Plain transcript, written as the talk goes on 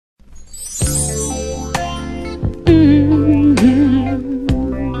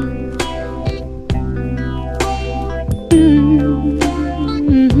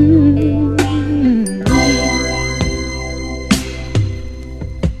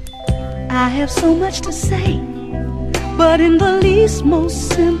I have so much to say, but in the least most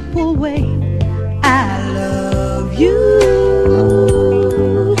simple way, I love you.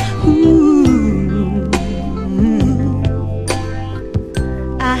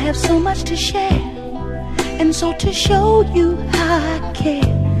 I have so much to share, and so to show you how I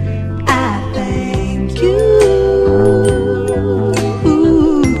care, I thank you.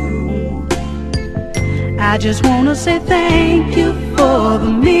 I just want to say thank you for the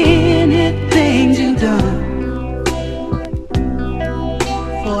many things you've done,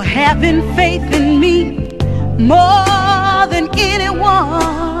 for having faith in me more than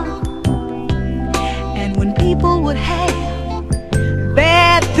anyone. And when people would have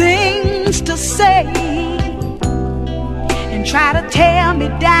bad things to say and try to tear me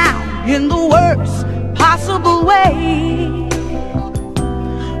down in the worst possible way,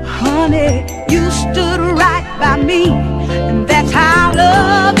 honey, you stood right by me, and that's how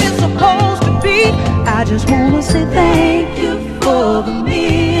love is supposed to be. I just want to say thank you for the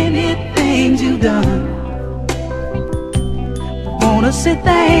many things you've done. I want to say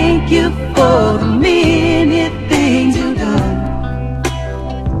thank you for the many things you've done.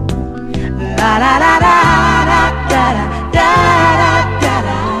 La la la la da da da da da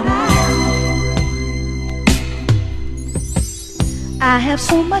da. I have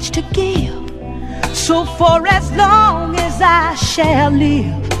so much to give, so for as long as I shall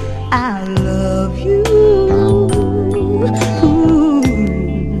live, I love you.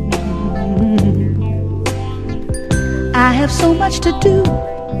 I have so much to do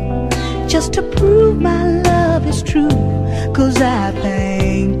just to prove my love is true, 'cause I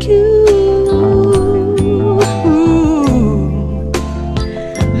thank you.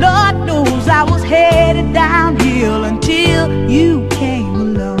 Lord knows I was headed downhill until you came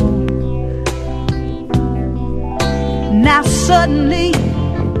along. Now suddenly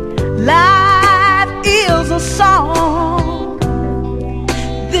life is a song,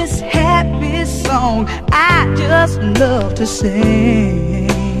 this happy song I just love to sing,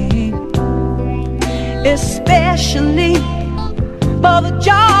 especially for the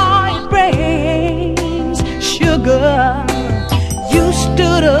joy it brings. Sugar, you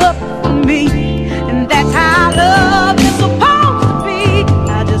stood up for me, and that's how love is supposed to be.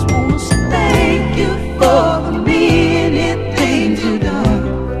 I just want to say thank you for the many things you've done.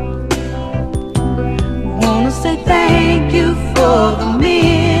 Want to say thank you for the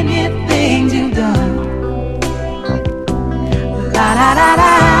many things you've done. La da da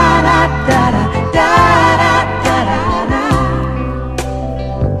da da da da da da da da.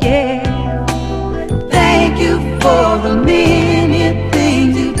 Yeah, thank you for the many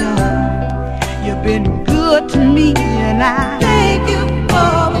things you've done. You've been good to me, and I thank you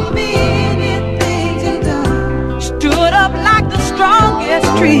for the many things you've done. Stood up like the strongest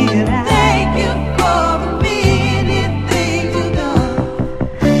tree, and I thank you for the many things you've done.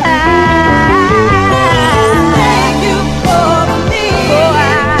 I thank you for the many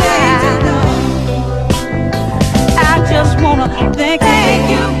things you've done. I just wanna thank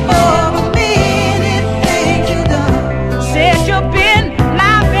you for the many things you've done. Said you've been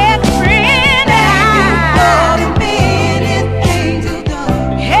my best friend. Thank you for the many things you've done.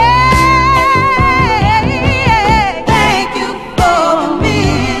 Hey, thank you for the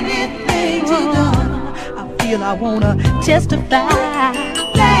many things you've done. I feel I wanna testify.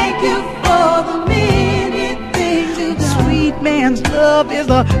 Thank you for the many things you've done. Sweet man's love is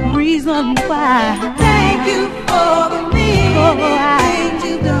the reason why. Thank you for the many things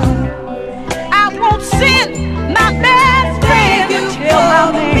you've done. I won't send my best friend to tell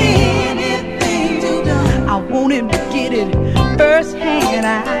my man. I want him to get it firsthand. I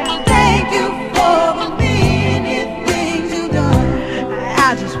thank you for the many things you've done.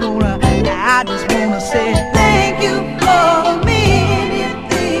 I just wanna say thank you for the many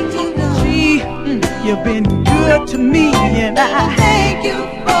things you've done. Gee, you've been good to me, and I thank you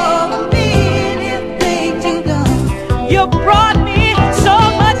for the many things you've done. You brought